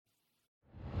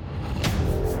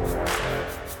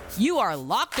You are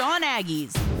Locked On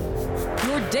Aggies,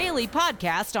 your daily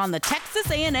podcast on the Texas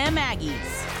A&M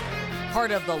Aggies.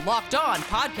 Part of the Locked On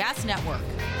Podcast Network,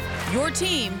 your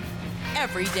team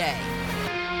every day.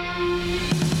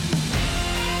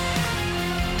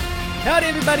 Howdy,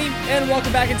 everybody, and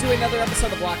welcome back into another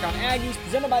episode of Locked On Aggies,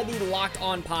 presented by the Locked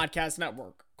On Podcast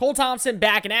Network. Cole Thompson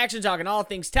back in action, talking all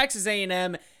things Texas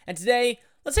A&M, and today,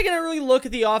 let's take an early look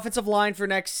at the offensive line for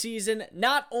next season.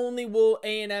 Not only will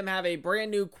A&M have a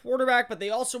brand new quarterback, but they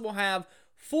also will have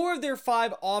 4 of their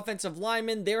 5 offensive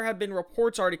linemen. There have been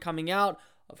reports already coming out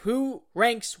of who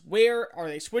ranks where. Are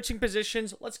they switching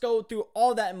positions? Let's go through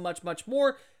all that and much, much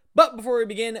more. But before we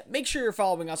begin, make sure you're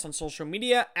following us on social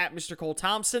media at Mr. Cole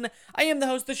Thompson. I am the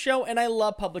host of the show, and I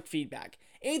love public feedback.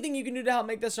 Anything you can do to help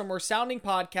make this a more sounding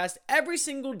podcast every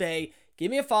single day, give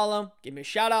me a follow, give me a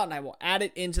shout out, and I will add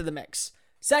it into the mix.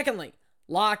 Secondly,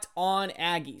 Locked On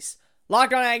Aggies.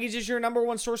 Locked On Aggies is your number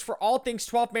one source for all things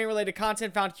 12th man related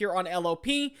content found here on LOP.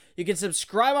 You can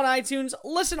subscribe on iTunes,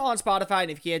 listen on Spotify,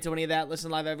 and if you can't do any of that, listen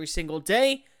live every single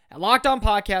day at Locked On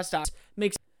Podcast.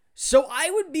 So I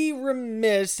would be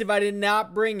remiss if I did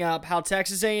not bring up how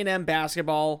Texas A&M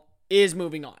basketball is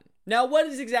moving on. Now, what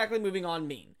does exactly moving on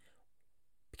mean?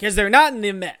 Because they're not in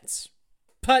the men's.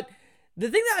 But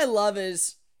the thing that I love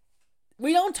is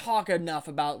we don't talk enough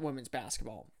about women's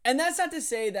basketball. And that's not to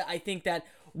say that I think that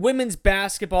women's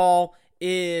basketball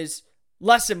is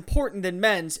less important than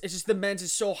men's. It's just the men's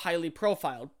is so highly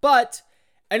profiled. But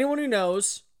anyone who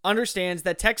knows understands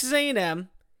that Texas A&M,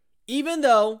 even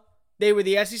though they were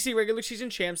the SEC regular season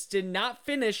champs, did not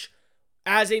finish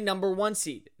as a number 1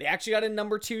 seed. They actually got a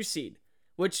number 2 seed,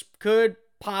 which could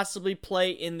possibly play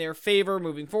in their favor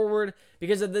moving forward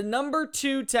because of the number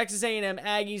 2 Texas A&M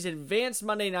Aggies advanced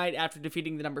Monday night after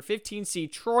defeating the number 15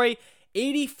 seed Troy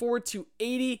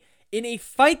 84-80 in a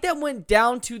fight that went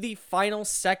down to the final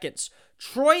seconds.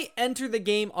 Troy entered the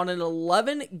game on an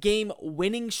 11-game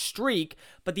winning streak,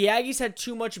 but the Aggies had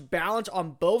too much balance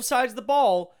on both sides of the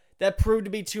ball that proved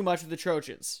to be too much for the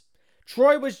Trojans.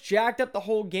 Troy was jacked up the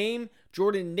whole game.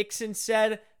 Jordan Nixon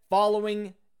said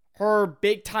following her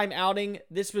big-time outing,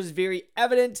 this was very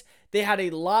evident. They had a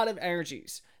lot of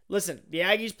energies. Listen, the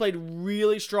Aggies played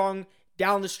really strong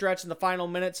down the stretch in the final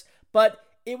minutes, but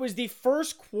it was the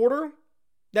first quarter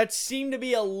that seemed to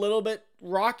be a little bit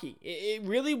rocky. It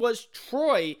really was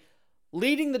Troy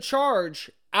leading the charge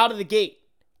out of the gate.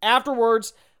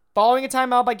 Afterwards, following a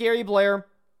timeout by Gary Blair,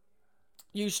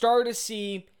 you started to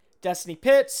see Destiny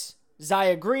Pitts,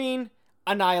 Zaya Green,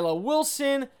 Anila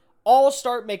Wilson all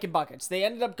start making buckets. They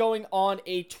ended up going on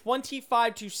a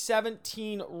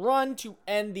 25-17 run to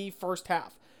end the first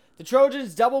half. The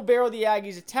Trojans double-barreled the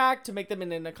Aggies' attack to make them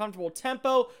in a comfortable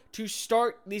tempo to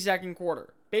start the second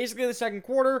quarter. Basically, the second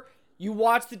quarter, you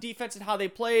watch the defense and how they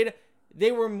played.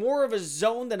 They were more of a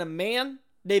zone than a man.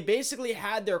 They basically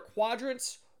had their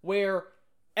quadrants where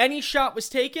any shot was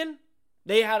taken,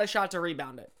 they had a shot to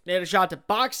rebound it. They had a shot to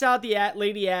box out the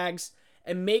Lady Ags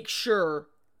and make sure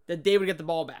that they would get the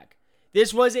ball back.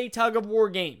 This was a tug-of-war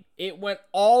game. It went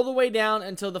all the way down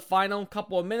until the final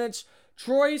couple of minutes.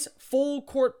 Troy's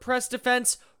full-court press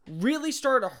defense really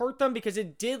started to hurt them because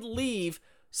it did leave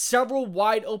several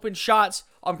wide-open shots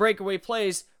on breakaway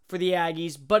plays for the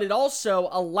Aggies, but it also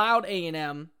allowed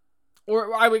A&M,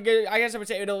 or I guess I would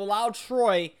say it allowed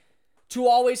Troy to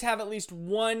always have at least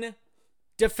one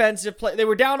defensive play. They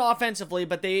were down offensively,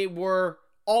 but they were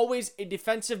always a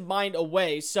defensive mind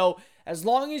away. So as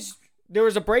long as there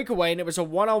was a breakaway and it was a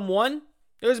one-on-one,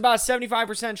 there was about a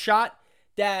 75% shot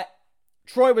that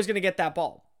Troy was going to get that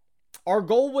ball. Our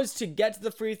goal was to get to the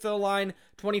free throw line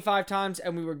 25 times,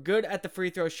 and we were good at the free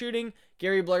throw shooting.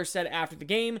 Gary Blair said after the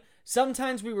game,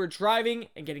 sometimes we were driving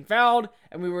and getting fouled,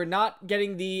 and we were not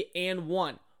getting the and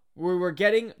one. We were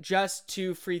getting just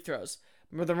 2 free throws.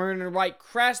 The Maroon and White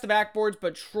crashed the backboards,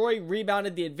 but Troy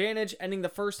rebounded the advantage, ending the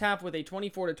first half with a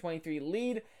 24-23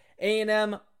 lead.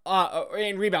 A&M,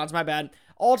 and rebounds, my bad.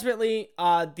 Ultimately,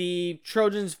 the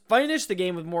Trojans finished the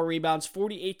game with more rebounds,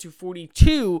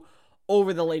 48-42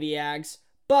 over the Lady Ags.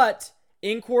 But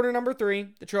in quarter number 3,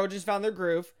 the Trojans found their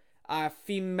groove.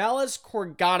 Fimelis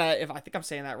Corgana, if I think I'm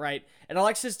saying that right, and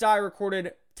Alexis Dye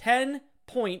recorded 10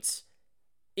 points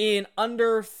in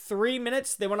under 3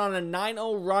 minutes. They went on a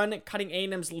 9-0 run, cutting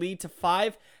A&M's lead to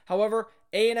 5. However,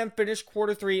 A&M finished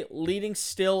quarter 3 leading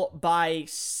still by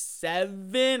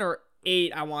 7 or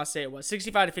 8, I want to say it was.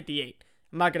 65-58.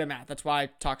 I'm not good at math. That's why I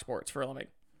talk sports for a living.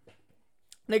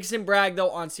 Nixon bragged,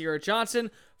 though, on Sierra Johnson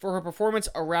for her performance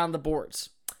around the boards.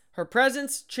 Her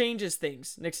presence changes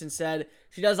things, Nixon said.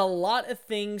 She does a lot of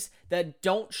things that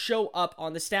don't show up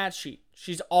on the stat sheet.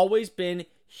 She's always been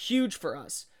huge for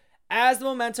us. As the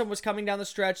momentum was coming down the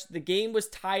stretch, the game was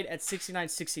tied at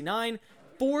 69-69.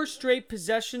 4 straight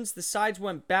possessions, the sides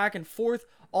went back and forth.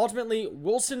 Ultimately,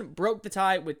 Wilson broke the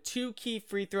tie with 2 key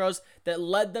free throws that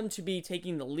led them to be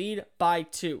taking the lead by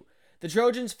 2. The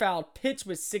Trojans fouled Pitts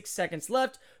with 6 seconds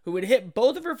left, who would hit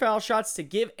both of her foul shots to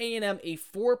give A&M a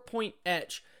 4-point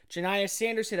edge. Janiah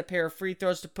Sanders hit a pair of free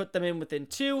throws to put them in within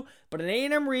 2, but an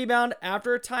A&M rebound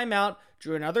after a timeout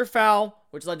drew another foul,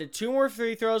 which led to 2 more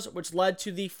free throws, which led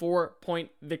to the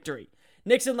 4-point victory.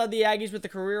 Nixon led the Aggies with a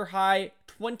career-high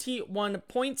 21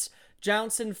 points.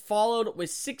 Johnson followed with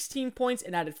 16 points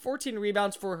and added 14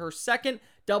 rebounds for her second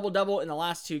double-double in the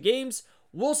last 2 games.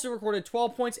 Wilson recorded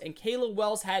 12 points and Kayla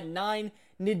Wells had 9.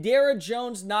 Nadera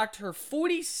Jones knocked her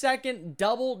 42nd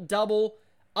double-double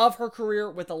of her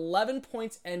career with 11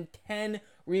 points and 10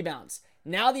 rebounds.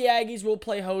 Now the Aggies will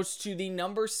play host to the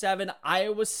number 7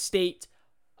 Iowa State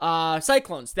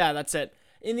Cyclones. That's it.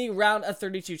 In the round of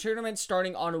 32 tournament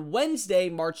starting on Wednesday,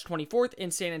 March 24th in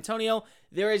San Antonio.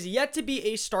 There is yet to be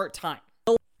a start time.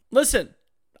 Listen,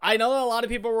 I know that a lot of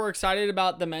people were excited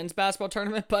about the men's basketball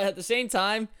tournament, but at the same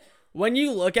time, when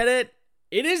you look at it,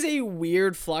 it is a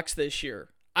weird flux this year.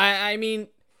 I mean,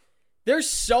 there's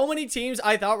so many teams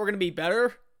I thought were going to be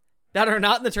better that are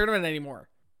not in the tournament anymore.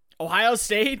 Ohio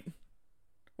State,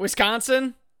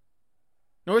 Wisconsin,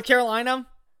 North Carolina,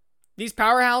 these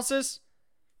powerhouses,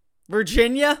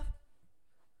 Virginia,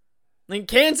 like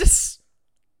Kansas.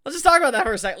 Let's just talk about that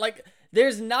for a second. Like,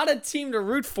 there's not a team to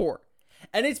root for.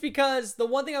 And it's because the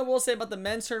one thing I will say about the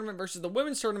men's tournament versus the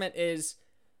women's tournament is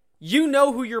you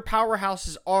know who your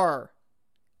powerhouses are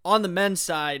on the men's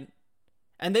side,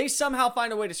 and they somehow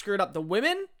find a way to screw it up. The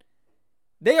women,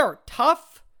 they are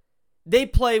tough. They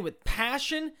play with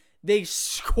passion. They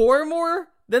score more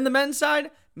than the men's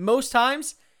side most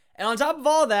times. And on top of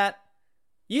all that,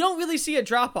 you don't really see a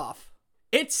drop-off.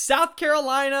 It's South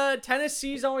Carolina.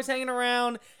 Tennessee's always hanging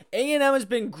around. A&M has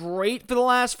been great for the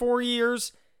last 4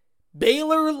 years.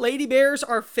 Baylor Lady Bears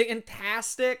are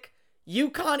fantastic.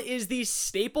 UConn is the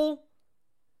staple.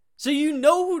 So you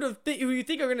know who you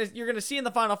think you're gonna see in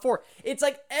the Final Four. It's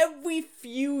like every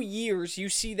few years you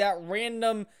see that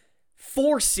random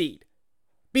 4 seed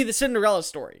be the Cinderella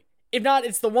story. If not,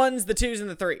 it's the 1s, the 2s, and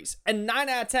the 3s. And 9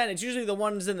 out of 10, it's usually the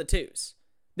 1s and the 2s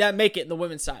that make it in the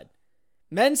women's side.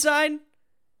 Men's side,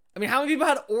 I mean, how many people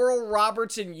had Oral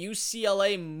Roberts and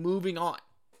UCLA moving on?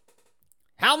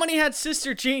 How many had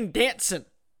Sister Jean dancing?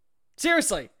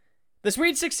 Seriously. The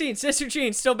Sweet 16, Sister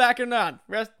Jean still back in none.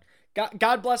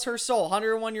 God bless her soul,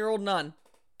 101-year-old nun.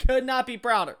 Could not be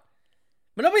prouder.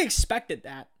 But nobody expected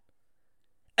that.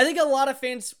 I think a lot of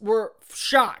fans were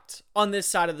shocked on this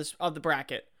side of the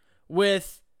bracket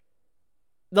with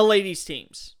the ladies'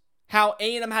 teams. How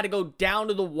A&M had to go down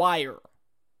to the wire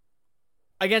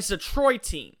against a Troy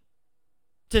team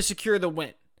to secure the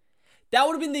win. That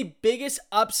would have been the biggest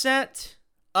upset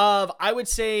of, I would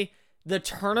say, the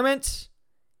tournament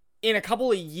in a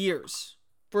couple of years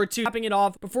for it to capping it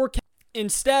off before.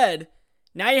 Instead,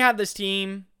 now you have this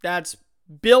team that's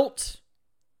built.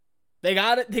 They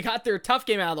got it. They got their tough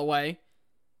game out of the way,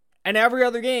 and every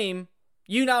other game,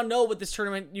 you now know what this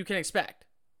tournament you can expect.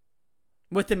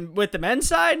 With the men's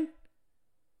side,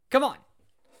 come on.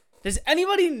 Does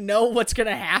anybody know what's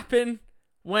gonna happen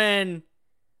when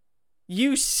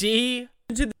you see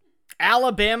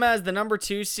Alabama as the number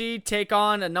 2 seed take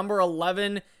on a number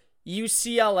 11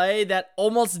 UCLA that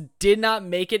almost did not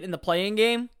make it in the play-in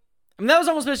game? I mean, that was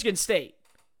almost Michigan State.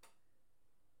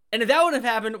 And if that would have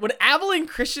happened, would Abilene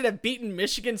Christian have beaten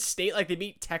Michigan State like they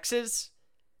beat Texas?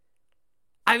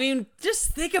 I mean,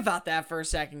 just think about that for a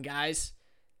second, guys.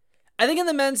 I think in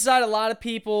the men's side, a lot of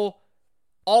people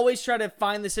always try to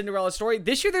find the Cinderella story.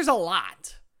 This year, there's a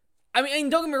lot. I mean,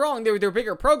 and don't get me wrong, they're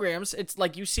bigger programs. It's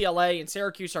like UCLA and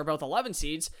Syracuse are both 11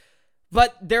 seeds,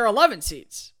 but they're 11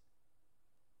 seeds.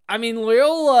 I mean,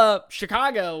 Loyola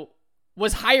Chicago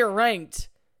was higher ranked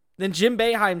than Jim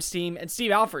Boeheim's team and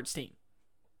Steve Alford's team.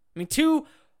 I mean, 2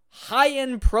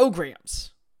 high-end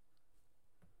programs.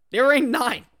 They were ranked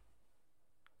 9.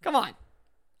 Come on.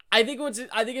 I think it's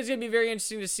going to be very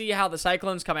interesting to see how the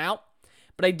Cyclones come out.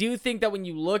 But I do think that when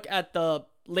you look at the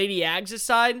Lady Ags'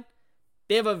 side,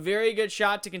 they have a very good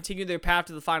shot to continue their path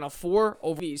to the Final Four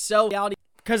over these. So,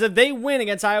 because if they win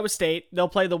against Iowa State, they'll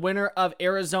play the winner of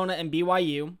Arizona and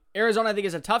BYU. Arizona, I think,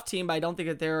 is a tough team, but I don't think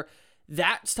that they're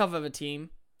that tough of a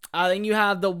team. Then you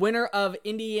have the winner of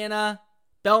Indiana,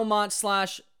 Belmont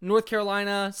 / North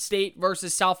Carolina State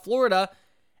versus South Florida.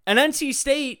 And NC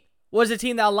State was a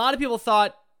team that a lot of people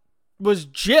thought was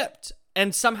gypped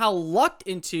and somehow lucked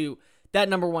into that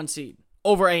number 1 seed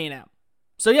over A&M.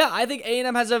 So yeah, I think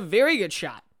A&M has a very good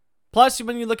shot. Plus,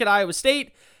 when you look at Iowa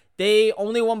State, They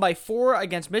only won by 4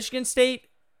 against Michigan State.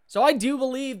 So I do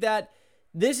believe that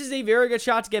this is a very good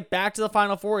shot to get back to the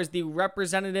Final Four as the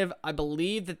representative. I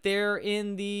believe that they're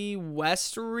in the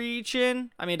West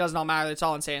region. I mean, it does not matter. It's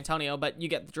all in San Antonio, but you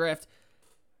get the drift.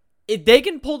 If they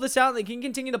can pull this out, they can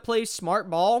continue to play smart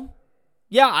ball.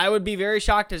 Yeah, I would be very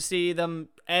shocked to see them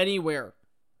anywhere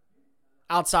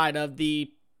outside of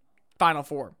the Final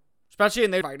Four, especially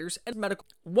in their fighters and medical.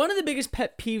 One of the biggest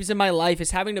pet peeves in my life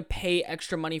is having to pay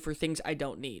extra money for things I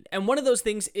don't need. And one of those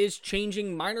things is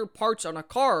changing minor parts on a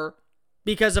car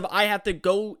because of I have to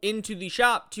go into the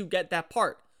shop to get that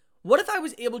part. What if I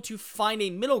was able to find a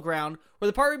middle ground where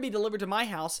the part would be delivered to my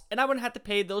house and I wouldn't have to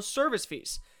pay those service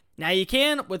fees? Now you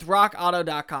can with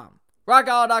RockAuto.com.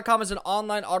 RockAuto.com is an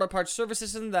online auto parts service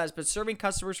system that has been serving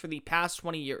customers for the past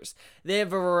 20 years. They have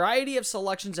a variety of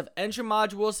selections of engine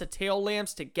modules to tail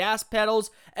lamps to gas pedals,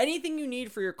 anything you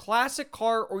need for your classic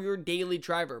car or your daily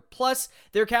driver. Plus,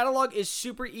 their catalog is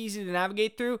super easy to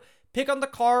navigate through. Pick on the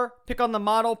car, pick on the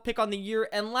model, pick on the year,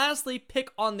 and lastly, pick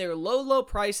on their low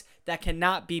price that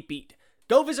cannot be beat.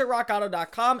 Go visit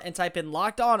rockauto.com and type in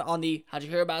Locked On the How'd You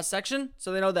Hear About Us section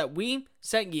so they know that we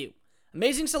sent you.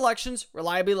 Amazing selections,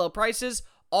 reliably low prices,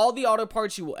 all the auto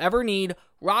parts you will ever need.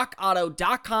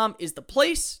 RockAuto.com is the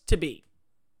place to be.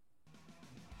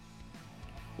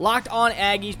 Locked On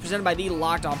Aggies, presented by the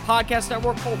Locked On Podcast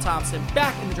Network. Cole Thompson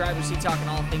back in the driver's seat talking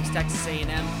all things Texas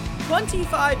A&M.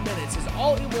 25 minutes is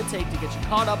all it will take to get you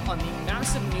caught up on the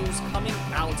massive news coming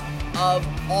out of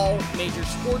all major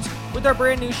sports with our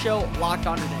brand new show, Locked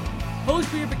On Today.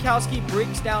 Host Peter Bukowski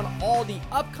breaks down all the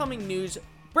upcoming news,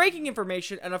 breaking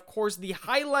information, and of course the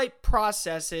highlight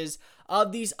processes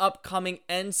of these upcoming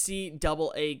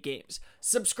NCAA games.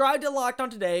 Subscribe to Locked On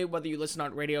Today, whether you listen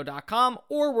on radio.com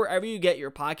or wherever you get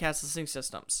your podcast listening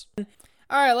systems.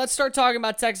 All right, let's start talking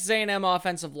about Texas A&M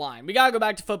offensive line. We got to go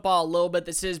back to football a little bit.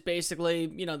 This is basically,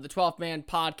 the 12th man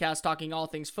podcast talking all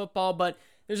things football, but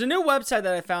there's a new website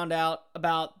that I found out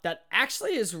about that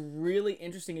actually is really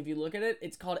interesting if you look at it.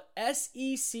 It's called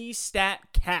SEC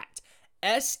StatCat.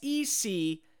 SEC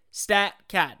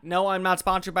StatCat. No, I'm not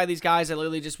sponsored by these guys. I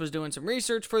literally just was doing some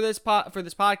research for this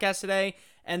podcast today,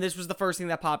 and this was the first thing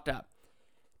that popped up.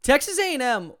 Texas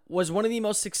A&M was one of the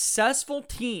most successful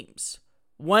teams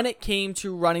when it came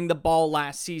to running the ball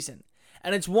last season.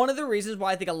 And it's one of the reasons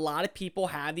why I think a lot of people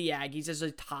had the Aggies as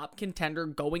a top contender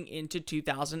going into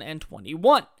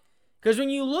 2021. Because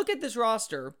when you look at this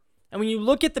roster, and when you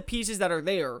look at the pieces that are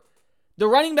there, the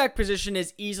running back position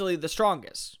is easily the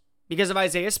strongest because of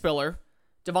Isaiah Spiller,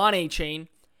 Devon Achane,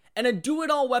 and a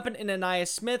do-it-all weapon in Ainias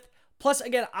Smith. Plus,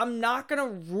 again, I'm not going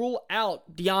to rule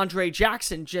out DeAndre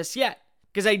Jackson just yet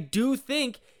because I do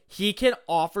think he can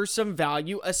offer some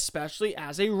value, especially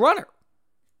as a runner.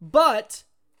 But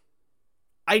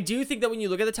I do think that when you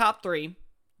look at the top three,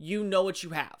 you know what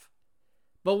you have.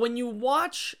 But when you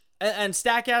watch, and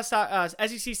StatCast,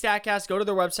 SEC StatCast, go to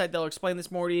their website, they'll explain this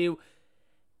more to you.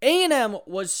 A&M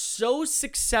was so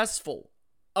successful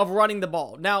of running the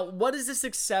ball. Now, what does the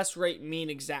success rate mean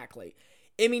exactly?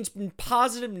 It means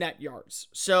positive net yards.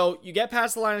 So you get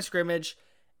past the line of scrimmage,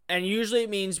 and usually it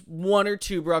means 1 or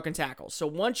 2 broken tackles. So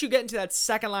once you get into that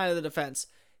second line of the defense,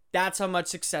 that's how much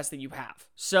success that you have.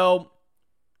 So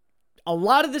a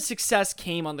lot of the success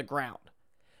came on the ground.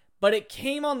 But it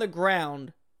came on the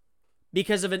ground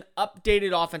because of an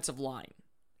updated offensive line.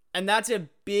 And that's a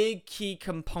big key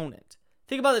component.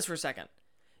 Think about this for a second.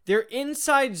 Their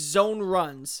inside zone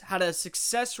runs had a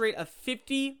success rate of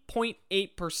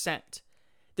 50.8%.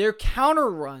 Their counter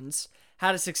runs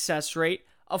had a success rate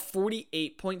of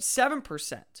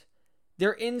 48.7%.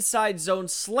 Their inside zone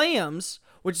slams,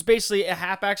 which is basically a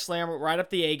halfback slam right up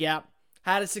the A-gap,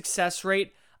 had a success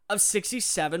rate of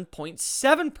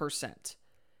 67.7%.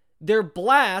 Their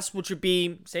blast, which would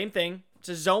be, same thing, it's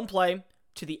a zone play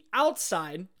to the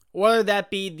outside, whether that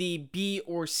be the B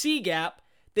or C gap,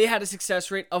 they had a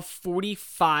success rate of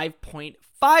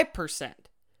 45.5%.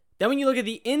 Then when you look at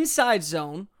the inside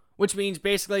zone, which means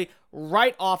basically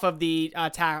right off of the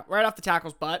right off the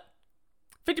tackle's butt,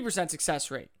 50% success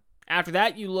rate. After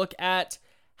that, you look at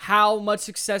how much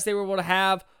success they were able to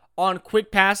have on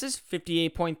quick passes,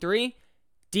 58.3,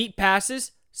 deep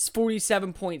passes,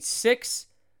 47.6.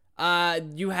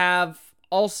 You have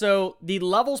also the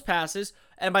levels passes,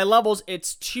 and by levels,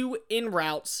 it's 2 in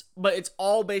routes, but it's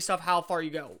all based off how far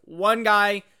you go. One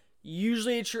guy,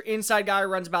 usually it's your inside guy,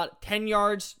 runs about 10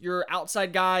 yards. Your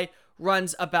outside guy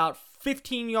runs about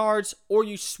 15 yards, or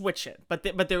you switch it. But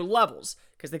they're levels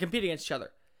because they compete against each other.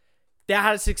 That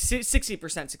had a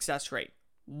 60% success rate.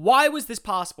 Why was this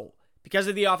possible? Because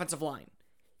of the offensive line.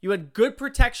 You had good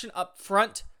protection up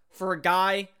front for a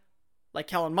guy like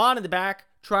Kellen Mond in the back,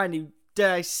 trying to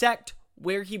dissect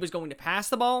where he was going to pass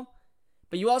the ball,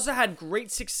 but you also had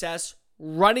great success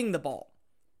running the ball.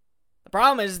 The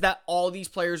problem is that all these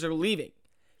players are leaving.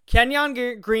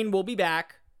 Kenyon Green will be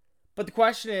back, but the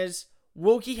question is,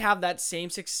 will he have that same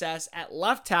success at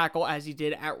left tackle as he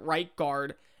did at right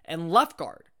guard and left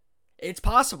guard? It's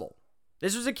possible.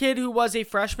 This was a kid who was a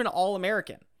freshman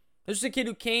All-American. This was a kid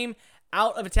who came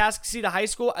out of Atascocita High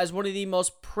School as one of the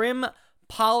most prim,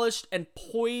 polished, and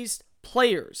poised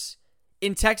players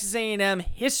in Texas A&M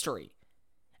history.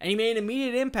 And he made an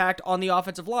immediate impact on the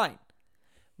offensive line.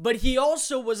 But he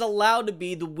also was allowed to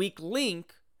be the weak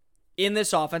link in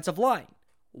this offensive line.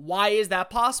 Why is that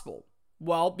possible?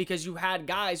 Well, because you had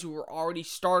guys who were already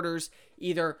starters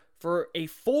either for a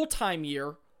full-time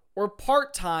year or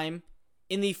part-time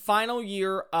in the final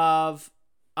year of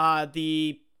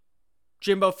the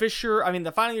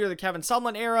final year of the Kevin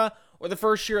Sumlin era or the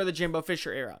first year of the Jimbo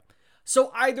Fisher era.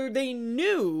 So either they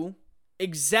knew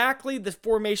exactly the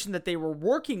formation that they were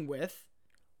working with,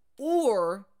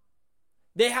 or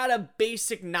they had a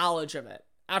basic knowledge of it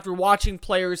after watching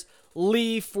players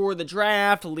leave for the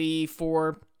draft, leave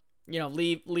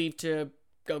to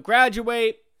go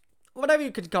graduate, whatever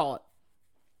you could call it.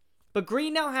 But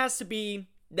Green now has to be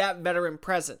that veteran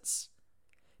presence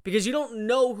because you don't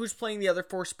know who's playing the other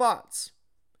four spots.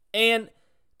 And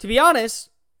to be honest,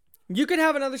 you could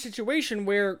have another situation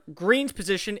where Green's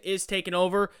position is taken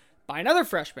over by another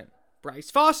freshman,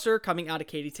 Bryce Foster, coming out of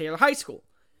Katy Taylor High School.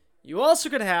 You also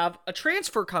could have a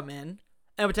transfer come in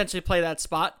and potentially play that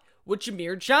spot with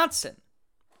Jameer Johnson.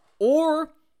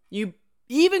 Or you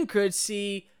even could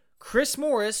see Chris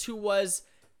Morris, who was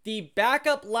the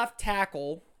backup left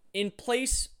tackle in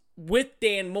place with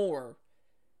Dan Moore,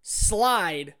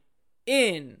 slide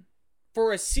in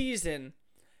for a season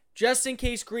just in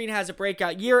case Green has a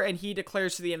breakout year and he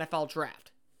declares to the NFL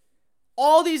draft.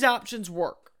 All these options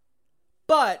work,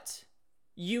 but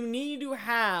you need to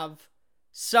have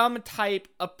some type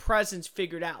of presence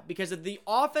figured out because of the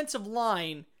offensive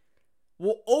line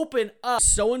will open up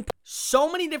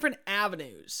so many different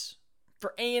avenues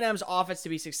for A&M's offense to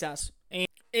be successful.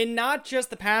 In not just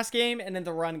the pass game and in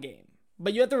the run game.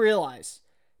 But you have to realize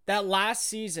that last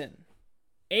season,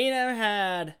 A&M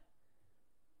had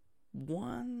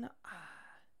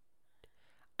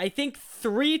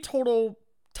three total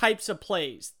types of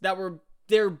plays that were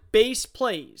their base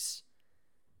plays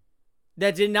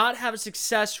that did not have a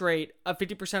success rate of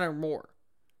 50% or more.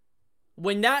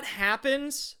 When that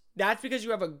happens, that's because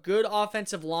you have a good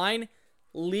offensive line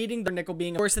leading the nickel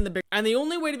being worse than the big. And the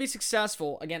only way to be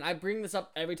successful, again, I bring this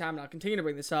up every time and I'll continue to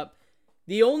bring this up.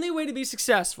 The only way to be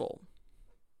successful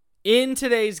in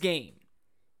today's game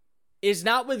is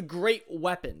not with great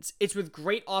weapons. It's with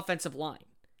great offensive line.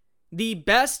 The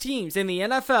best teams in the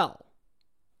NFL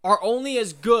are only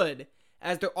as good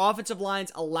as their offensive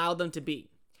lines allow them to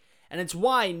be. And it's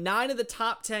why 9 of the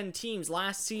top 10 teams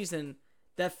last season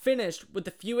that finished with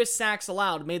the fewest sacks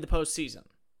allowed made the postseason.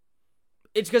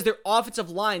 It's because their offensive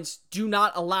lines do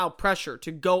not allow pressure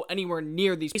to go anywhere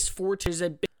near these four teams.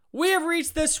 We have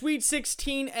reached the Sweet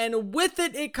 16, and with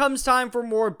it, it comes time for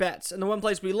more bets. And the one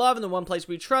place we love and the one place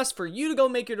we trust for you to go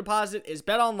make your deposit is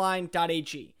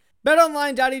betonline.ag.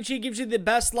 BetOnline.ag gives you the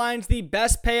best lines, the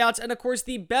best payouts, and of course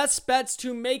the best bets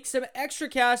to make some extra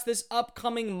cash this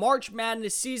upcoming March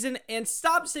Madness season. And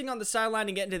stop sitting on the sideline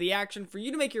and get into the action for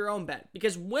you to make your own bet.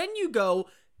 Because when you go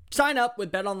sign up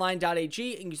with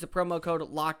betonline.ag and use the promo code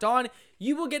LOCKEDON,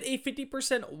 you will get a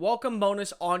 50% welcome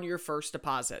bonus on your first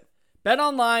deposit.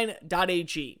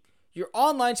 BetOnline.ag, your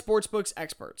online sportsbooks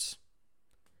experts.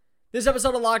 This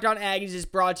episode of Locked On Aggies is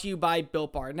brought to you by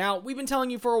Built Bar. Now, we've been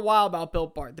telling you for a while about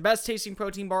Built Bar, the best tasting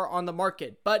protein bar on the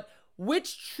market, but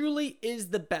which truly is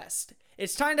the best?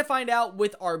 It's time to find out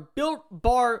with our Built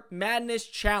Bar Madness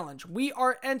Challenge. We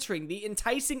are entering the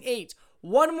enticing 8.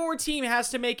 One more team has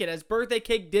to make it as Birthday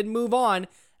Cake did move on.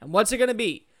 And what's it going to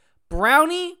be?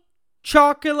 Brownie,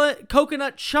 chocolate,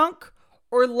 coconut chunk,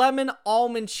 or lemon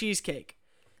almond cheesecake?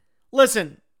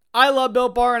 Listen, I love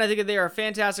Built Bar, and I think that they are a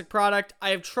fantastic product. I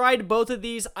have tried both of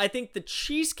these. I think the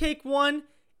cheesecake one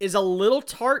is a little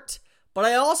tart, but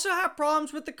I also have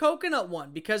problems with the coconut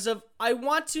one because I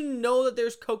want to know that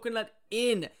there's coconut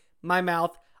in my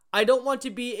mouth. I don't want to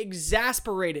be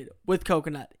exasperated with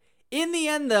coconut. In the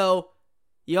end, though,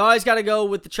 you always got to go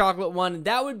with the chocolate one.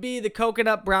 That would be the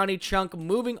coconut brownie chunk,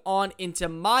 moving on into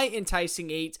my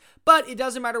enticing 8. But it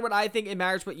doesn't matter what I think. It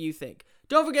matters what you think.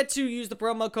 Don't forget to use the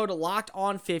promo code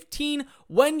LOCKEDON15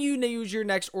 when you use your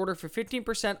next order for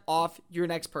 15% off your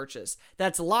next purchase.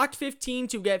 That's LOCKED15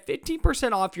 to get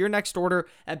 15% off your next order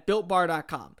at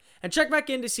BuiltBar.com. and check back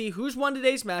in to see who's won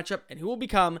today's matchup and who will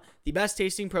become the best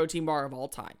tasting protein bar of all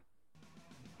time.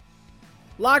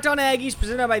 Locked On Aggies,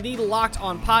 presented by the Locked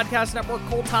On Podcast Network.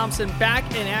 Cole Thompson back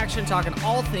in action, talking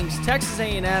all things Texas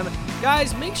A&M.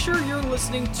 Guys, make sure you're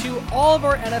listening to all of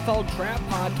our NFL Draft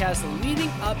podcasts leading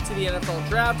up to the NFL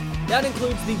Draft. That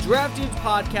includes the Draft Dudes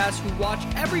podcast, who watch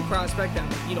every prospect that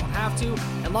way you don't have to,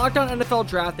 and Locked On NFL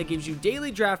Draft, that gives you daily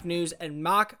draft news and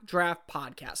mock draft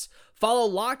podcasts. Follow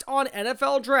Locked On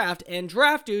NFL Draft and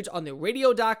Draft Dudes on the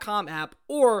radio.com app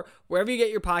or wherever you get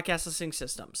your podcast listening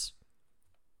systems.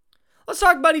 Let's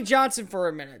talk Buddy Johnson for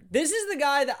a minute. This is the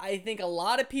guy that I think a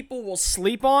lot of people will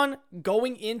sleep on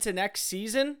going into next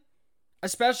season,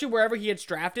 especially wherever he gets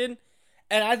drafted,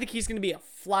 and I think he's going to be a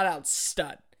flat-out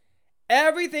stud.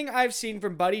 Everything I've seen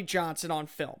from Buddy Johnson on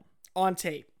film, on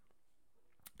tape,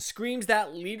 screams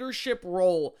that leadership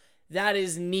role that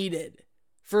is needed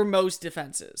for most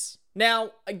defenses.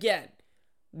 Now, again,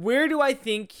 where do I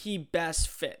think he best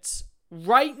fits?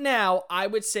 Right now, I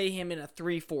would say him in a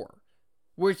 3-4.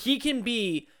 Where he can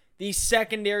be the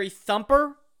secondary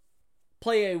thumper,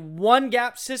 play a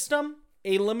one-gap system,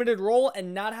 a limited role,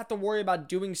 and not have to worry about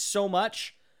doing so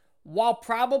much, while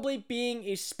probably being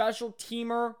a special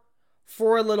teamer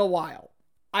for a little while.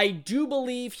 I do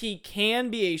believe he can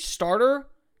be a starter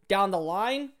down the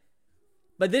line,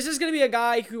 but this is going to be a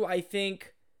guy who I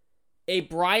think a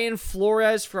Brian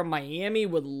Flores from Miami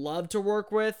would love to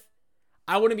work with.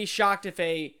 I wouldn't be shocked if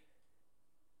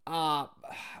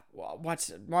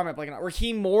why am I blanking out?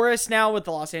 Raheem Morris now with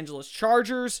the Los Angeles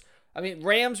Chargers. I mean,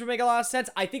 Rams would make a lot of sense.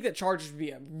 I think that Chargers would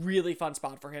be a really fun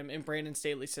spot for him in Brandon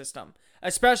Staley's system.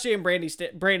 Especially in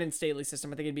Brandon Staley's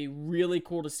system. I think it'd be really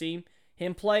cool to see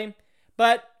him play.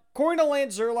 But according to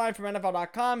Lance Zierlein from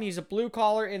NFL.com, he's a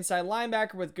blue-collar inside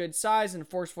linebacker with good size and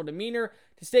forceful demeanor.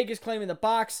 To stake his claim in the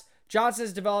box, Johnson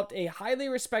has developed a highly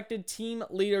respected team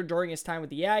leader during his time with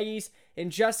the Aggies. In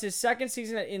just his second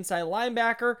season at inside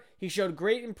linebacker, he showed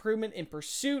great improvement in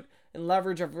pursuit and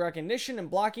leverage of recognition and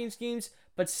blocking schemes,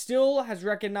 but still has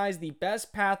recognized the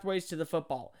best pathways to the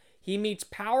football. He meets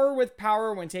power with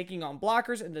power when taking on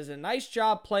blockers and does a nice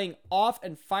job playing off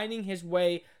and finding his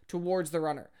way towards the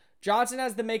runner. Johnson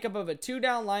has the makeup of a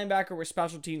two-down linebacker with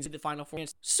special teams in the Final Four.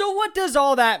 So what does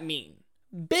all that mean?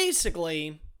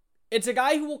 Basically, it's a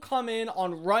guy who will come in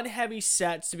on run-heavy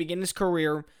sets to begin his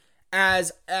career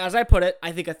as I put it,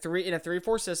 I think in a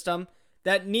 3-4 system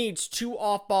that needs two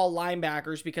off-ball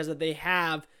linebackers because they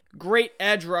have great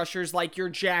edge rushers like your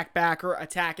Jack Backer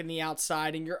attacking the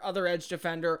outside and your other edge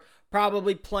defender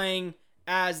probably playing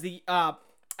as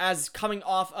coming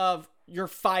off of your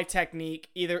 5 technique,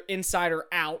 either inside or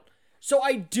out. So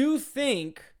I do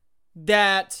think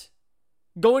that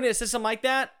going to a system like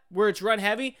that, where it's run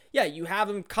heavy, yeah, you have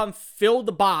him come fill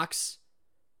the box,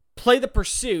 play the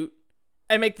pursuit,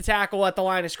 and make the tackle at the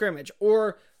line of scrimmage,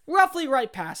 or roughly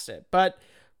right past it. But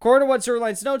according to what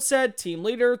Zierlein's note said, team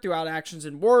leader throughout actions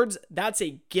and words, that's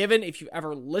a given if you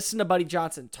ever listen to Buddy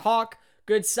Johnson talk.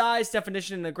 Good size,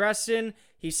 definition, and aggression.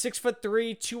 He's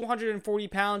 6'3", 240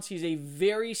 pounds. He's a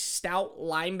very stout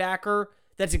linebacker.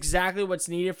 That's exactly what's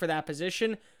needed for that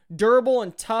position. Durable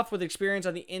and tough with experience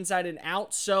on the inside and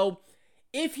out. So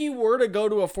if he were to go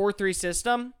to a 4-3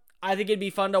 system, I think it'd be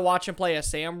fun to watch him play a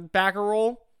Sam backer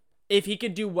role. If he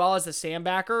could do well as a Sam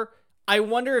backer, I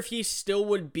wonder if he still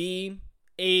would be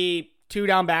a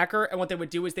two-down backer, and what they would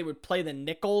do is they would play the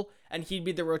nickel, and he'd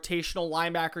be the rotational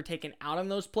linebacker taken out on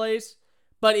those plays.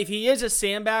 But if he is a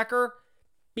Sam backer,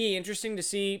 be interesting to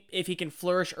see if he can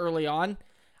flourish early on.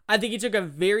 I think he took a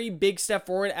very big step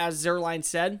forward, as Zierlein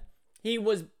said. It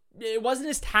wasn't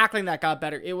his tackling that got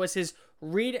better. It was his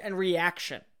read and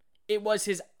reaction. It was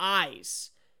his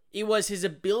eyes. It was his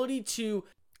ability to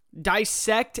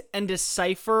dissect and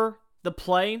decipher the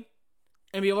play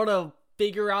and be able to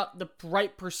figure out the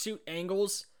right pursuit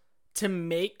angles to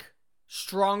make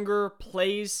stronger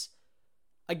plays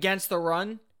against the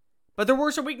run. But there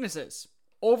were some weaknesses.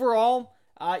 Overall,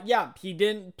 he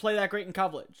didn't play that great in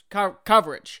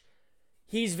coverage.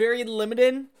 He's very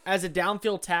limited as a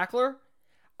downfield tackler.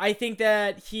 I think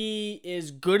that he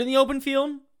is good in the open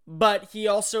field, but he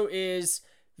also is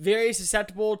very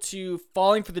susceptible to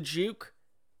falling for the juke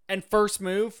and first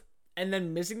move and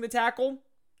then missing the tackle.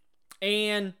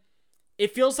 And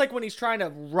it feels like when he's trying to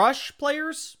rush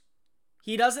players,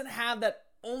 he doesn't have that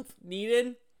oomph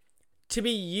needed to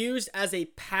be used as a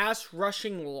pass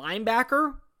rushing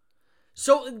linebacker.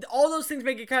 So all those things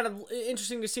make it kind of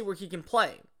interesting to see where he can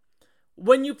play.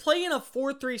 When you play in a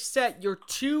 4-3 set, your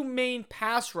two main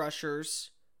pass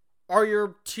rushers are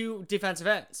your two defensive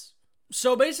ends.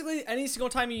 So basically, any single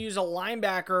time you use a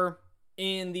linebacker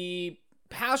in the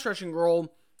pass rushing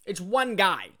role, it's one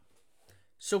guy.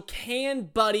 So can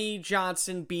Buddy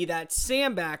Johnson be that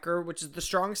Sam backer, which is the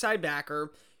strong side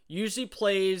backer, usually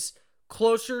plays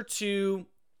closer to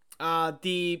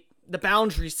the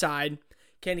boundary side?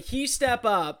 Can he step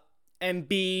up and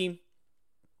be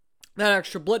that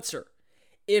extra blitzer?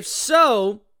 If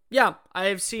so, yeah, I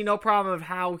have seen no problem of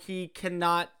how he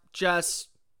cannot just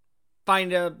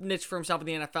find a niche for himself in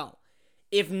the NFL.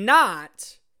 If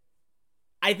not,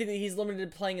 I think that he's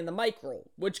limited to playing in the Mike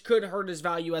role, which could hurt his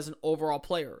value as an overall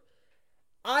player.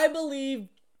 I believe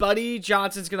Buddy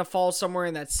Johnson's going to fall somewhere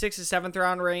in that 6th to 7th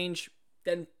round range,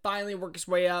 then finally work his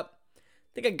way up. I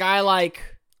think a guy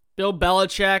like Bill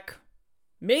Belichick,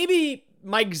 maybe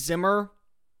Mike Zimmer,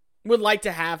 would like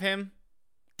to have him.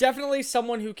 Definitely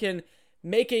someone who can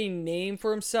make a name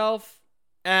for himself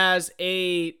as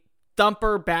a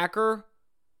thumper backer.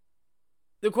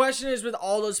 The question is, with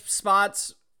all those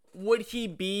spots, would he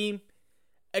be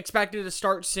expected to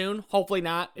start soon? Hopefully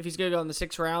not, if he's going to go in the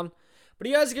 6th round. But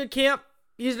he has a good camp.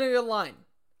 He's in a good line.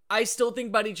 I still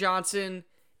think Buddy Johnson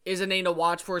is a name to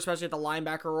watch for, especially at the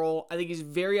linebacker role. I think he's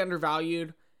very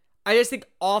undervalued. I just think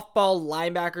off-ball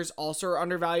linebackers also are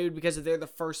undervalued because they're the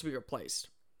first to be replaced.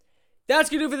 That's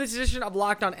going to do for this edition of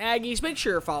Locked On Aggies. Make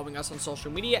sure you're following us on social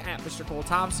media at Mr. Cole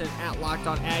Thompson, at Locked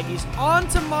On Aggies. On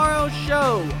tomorrow's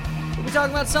show, we'll be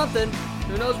talking about something.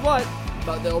 Who knows what?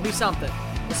 But there will be something.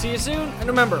 We'll see you soon, and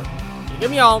remember,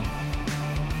 give me all.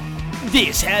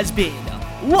 This has been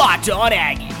Locked On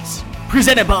Aggies,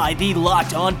 presented by the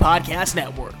Locked On Podcast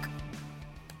Network.